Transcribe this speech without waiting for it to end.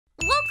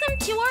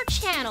to our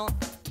channel.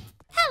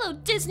 Hello,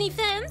 Disney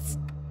fans!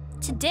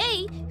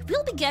 Today,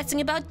 we'll be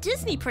guessing about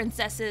Disney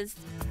princesses.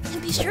 And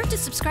be sure to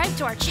subscribe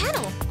to our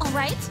channel,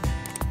 alright?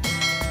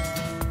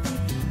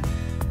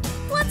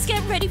 Let's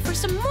get ready for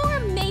some more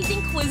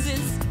amazing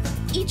quizzes.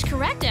 Each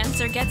correct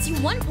answer gets you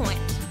 1 point.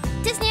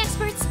 Disney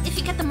experts, if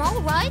you get them all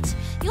right,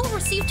 you'll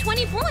receive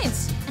 20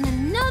 points and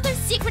another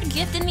secret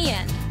gift in the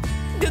end.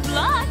 Good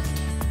luck!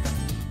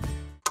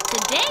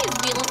 Today's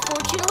Wheel of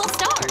Fortune will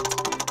start.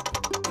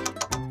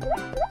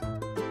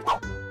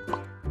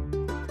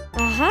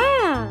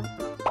 Aha!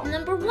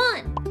 Number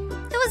 1.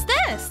 Who is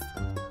this?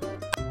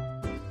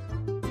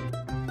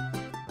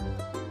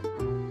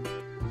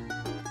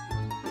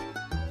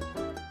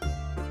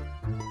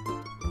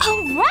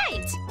 Oh,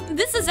 right!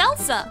 This is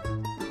Elsa.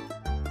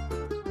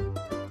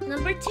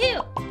 Number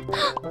 2.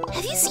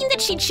 Have you seen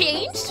that she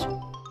changed?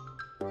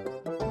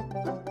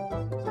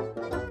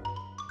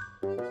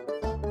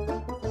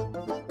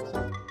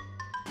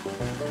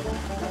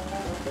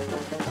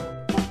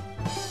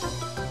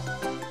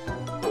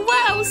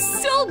 Wow,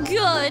 so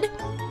good!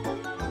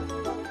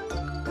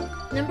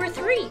 Number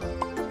 3.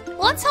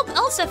 Let's help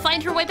Elsa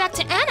find her way back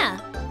to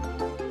Anna.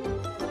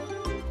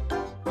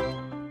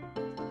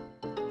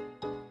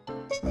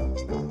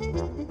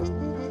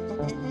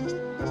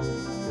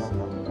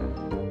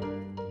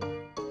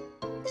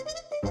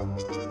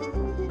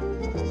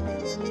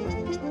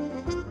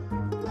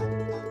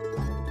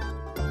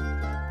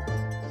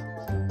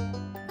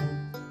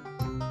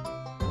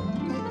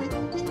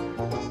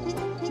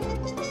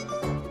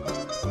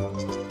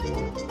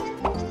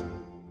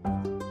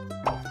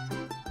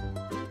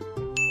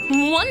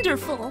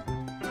 Wonderful!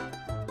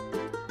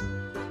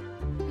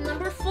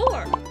 Number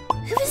 4.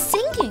 Who is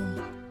singing?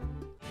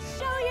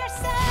 Show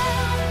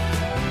yourself.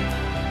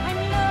 I'm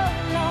no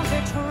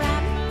longer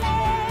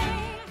traveling.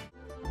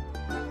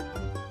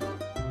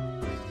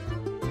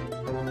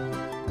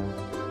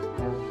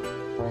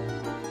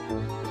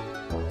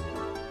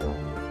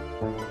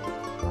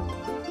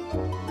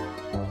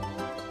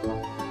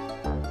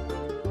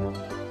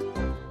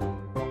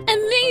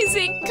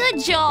 Amazing! Good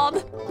job!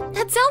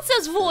 That's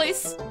Elsa's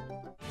voice!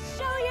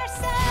 Show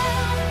yourself.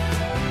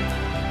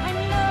 I'm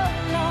no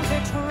longer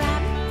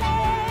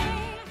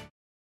traveling.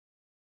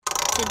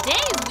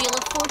 Today's Wheel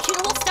of Fortune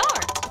will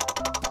start.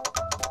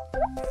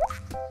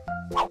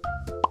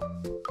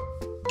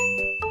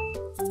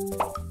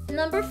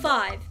 Number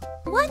 5.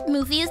 What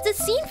movie is this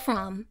scene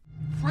from?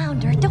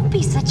 Flounder, don't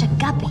be such a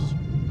guppy.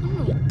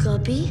 Oh,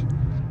 Guppy.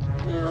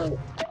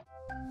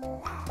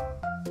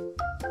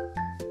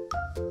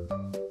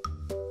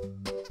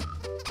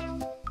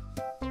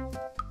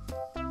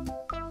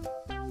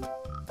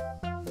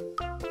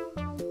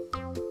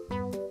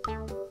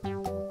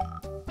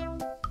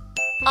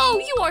 Oh,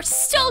 you are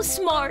so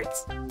smart!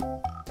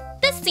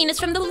 This scene is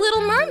from The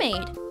Little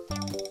Mermaid.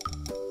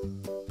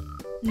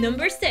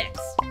 Number 6.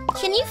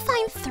 Can you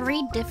find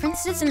 3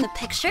 differences in the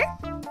picture?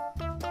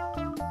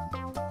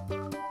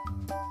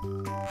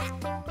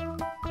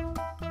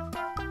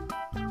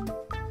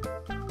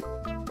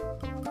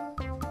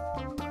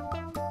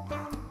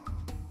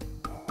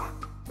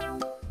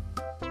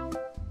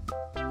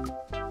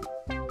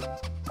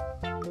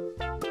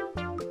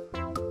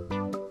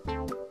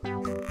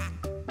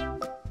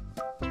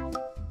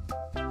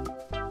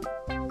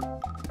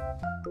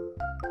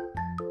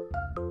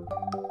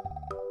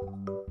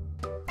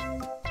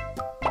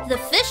 The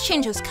fish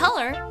changes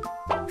color,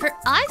 her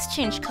eyes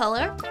change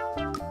color,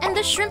 and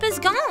the shrimp is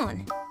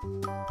gone.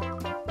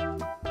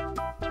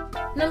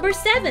 Number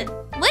 7.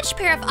 Which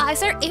pair of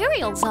eyes are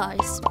Ariel's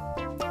eyes?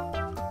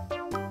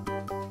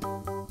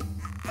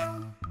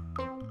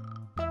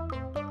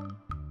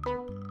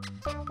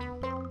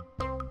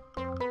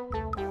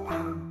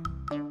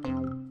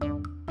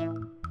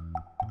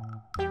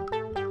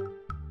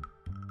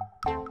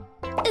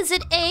 Is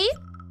it A,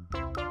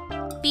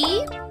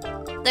 B?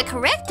 The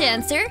correct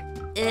answer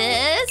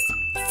is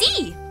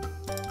C.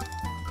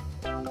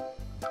 Now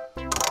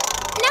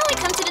we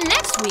come to the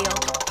next wheel.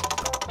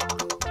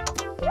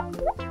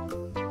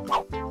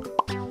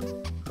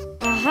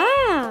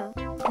 Aha!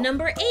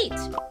 Number 8.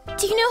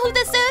 Do you know who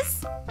this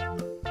is?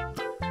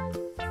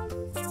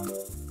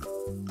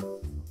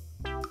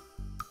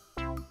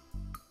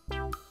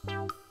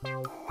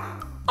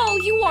 Oh,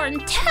 you are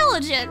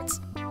intelligent!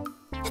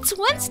 It's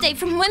Wednesday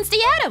from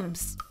Wednesday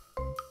Addams.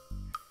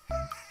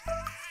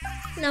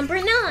 Number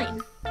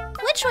 9.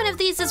 Which one of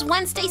these is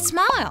Wednesday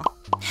Smile?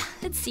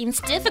 It seems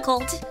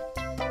difficult.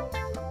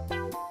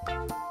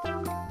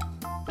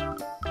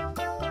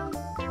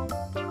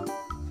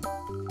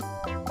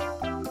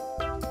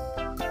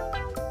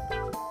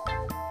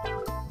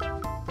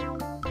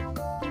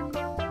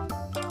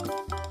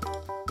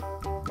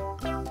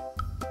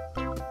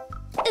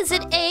 Is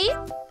it A,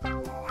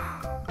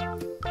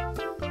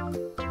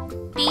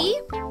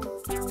 B?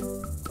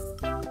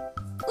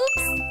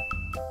 Oops.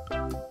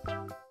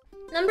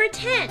 Number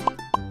 10.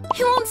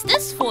 Who owns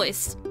this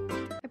voice?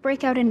 I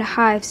break out into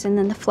hives and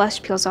then the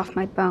flesh peels off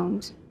my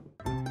bones.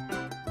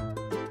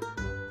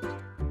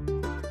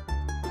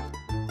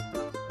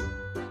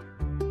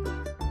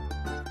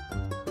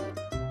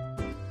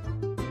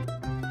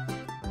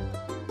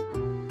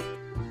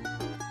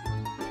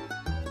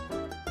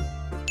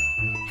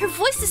 Her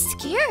voice is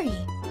scary.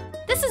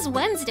 This is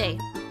Wednesday.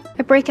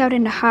 I break out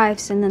into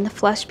hives and then the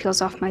flesh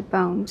peels off my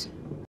bones.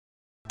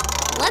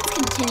 Let's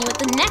continue with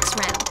the next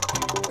round.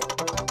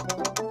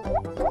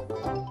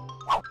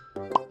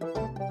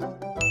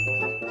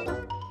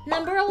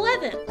 Number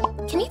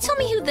 11. Can you tell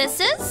me who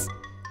this is?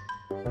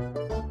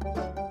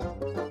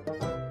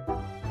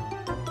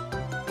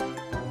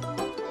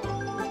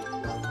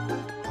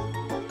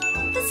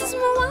 This is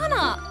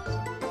Moana.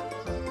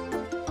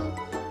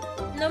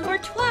 Number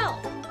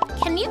 12.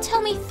 Can you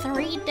tell me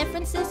 3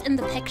 differences in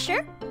the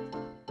picture?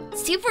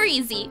 Super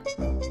easy.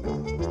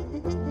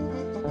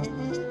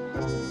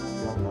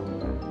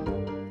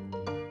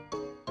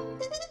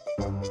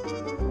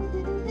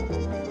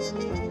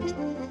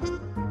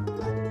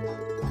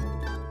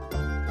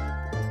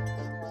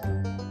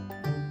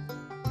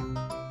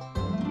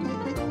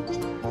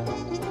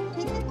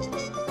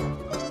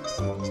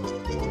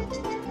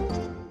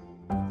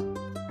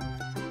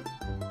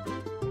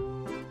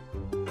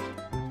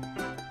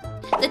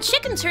 The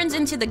chicken turns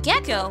into the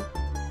gecko.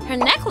 Her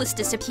necklace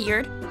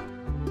disappeared.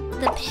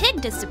 The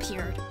pig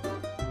disappeared.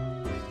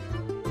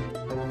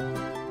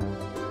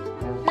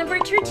 Number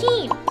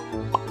 13.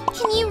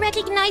 Can you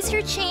recognize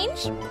her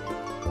change?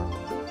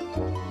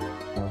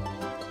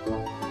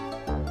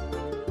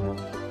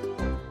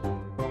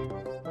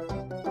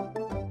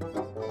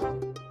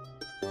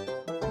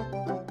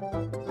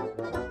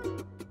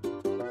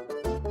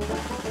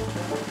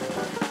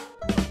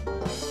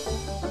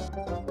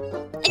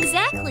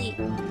 Exactly.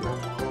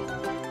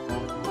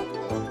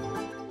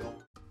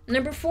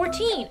 Number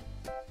 14.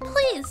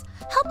 Please,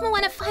 help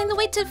Moana find the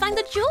way to find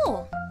the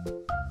jewel.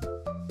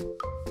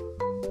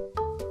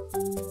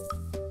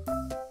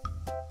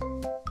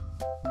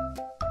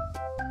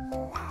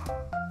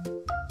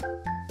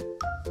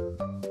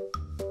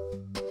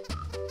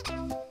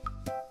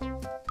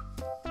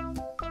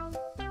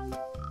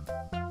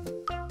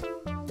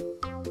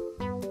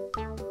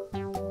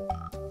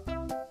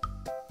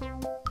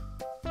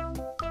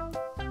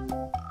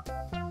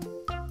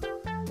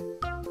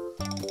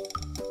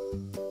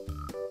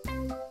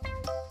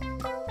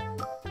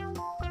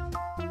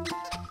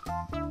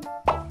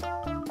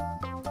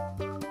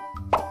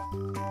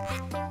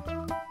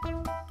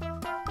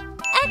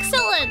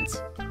 Excellent!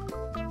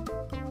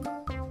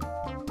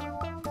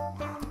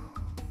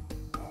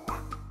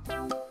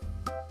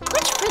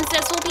 Which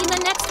princess will be in the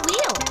next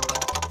wheel?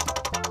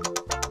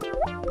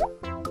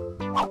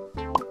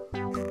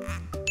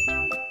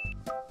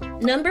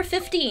 Number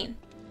 15.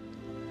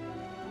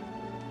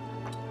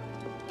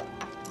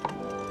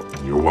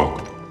 You're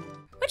welcome.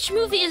 Which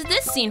movie is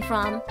this scene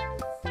from?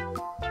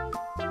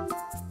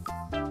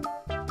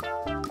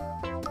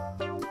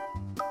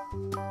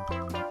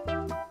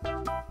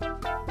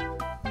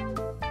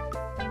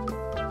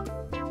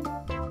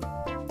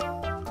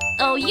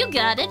 Oh, you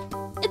got it.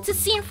 It's a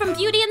scene from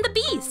Beauty and the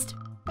Beast.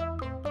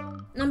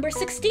 Number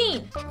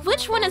 16.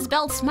 Which one is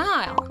Belle's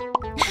smile?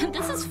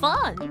 This is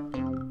fun.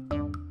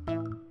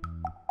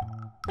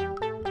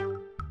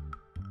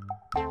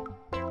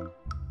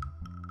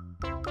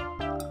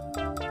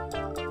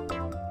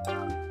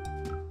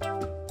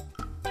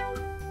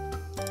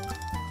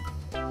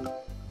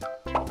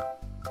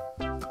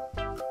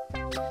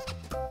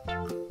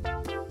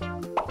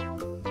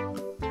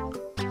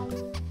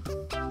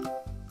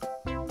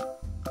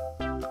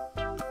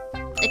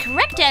 The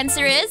correct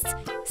answer is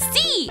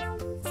C.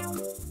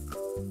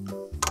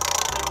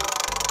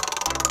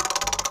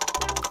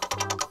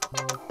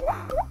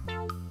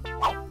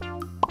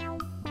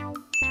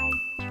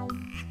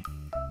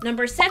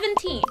 Number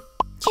 17.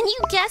 Can you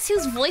guess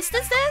whose voice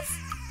this is?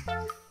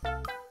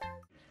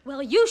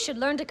 Well, you should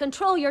learn to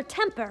control your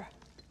temper.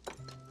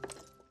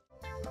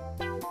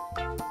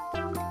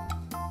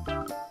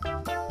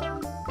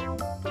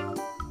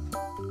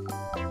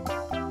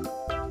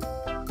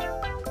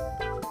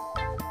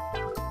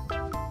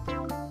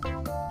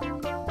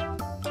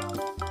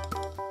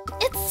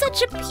 It's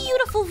such a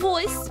beautiful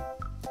voice.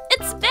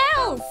 It's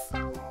Belle's.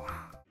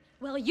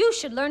 Well, you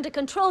should learn to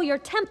control your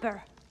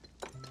temper.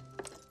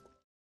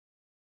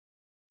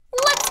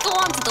 Let's go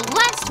on to the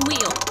last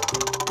wheel.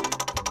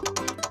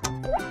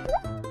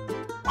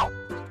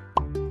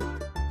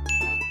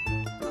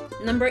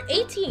 Number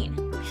 18.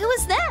 Who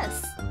is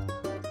this?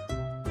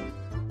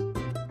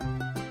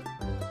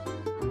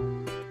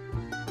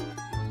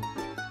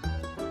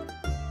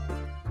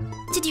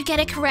 Did you get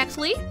it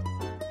correctly?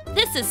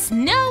 This is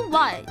Snow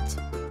White.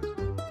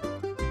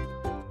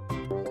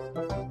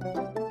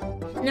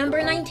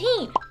 Number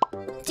 19.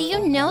 Do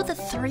you know the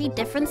 3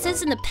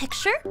 differences in the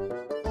picture?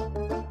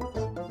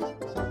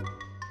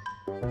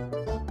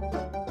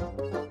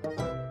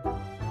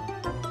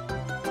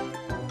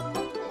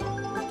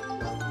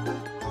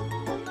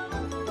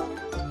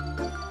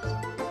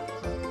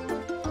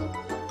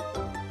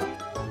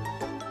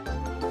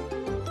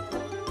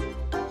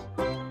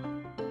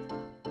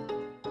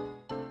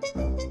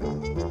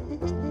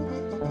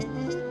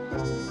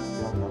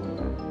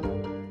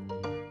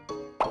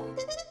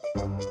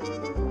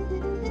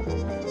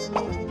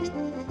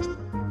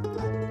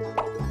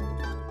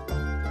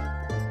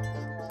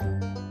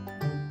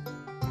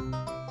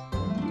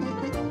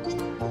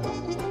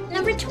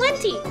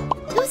 20.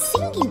 Who's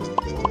singing?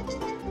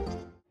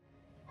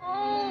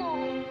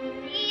 Oh,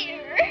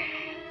 dear.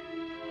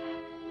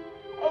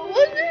 I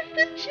wonder if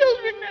the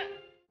children are...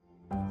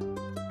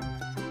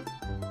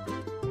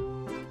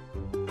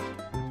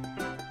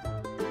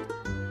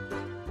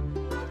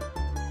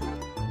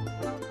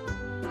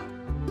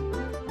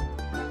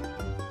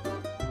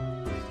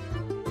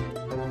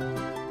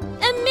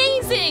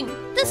 Amazing!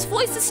 This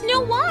voice is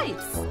Snow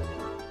White's.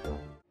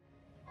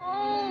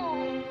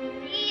 Oh,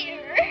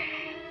 dear.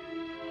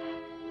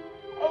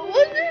 I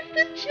wonder if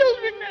the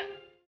children are...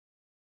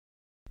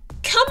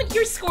 Comment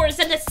your scores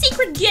and a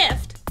secret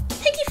gift!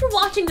 Thank you for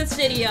watching this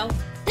video.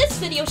 This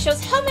video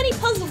shows how many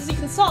puzzles you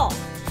can solve.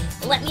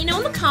 Let me know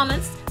in the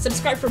comments,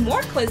 subscribe for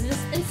more quizzes,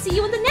 and see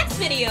you in the next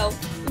video.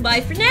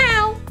 Bye for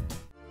now!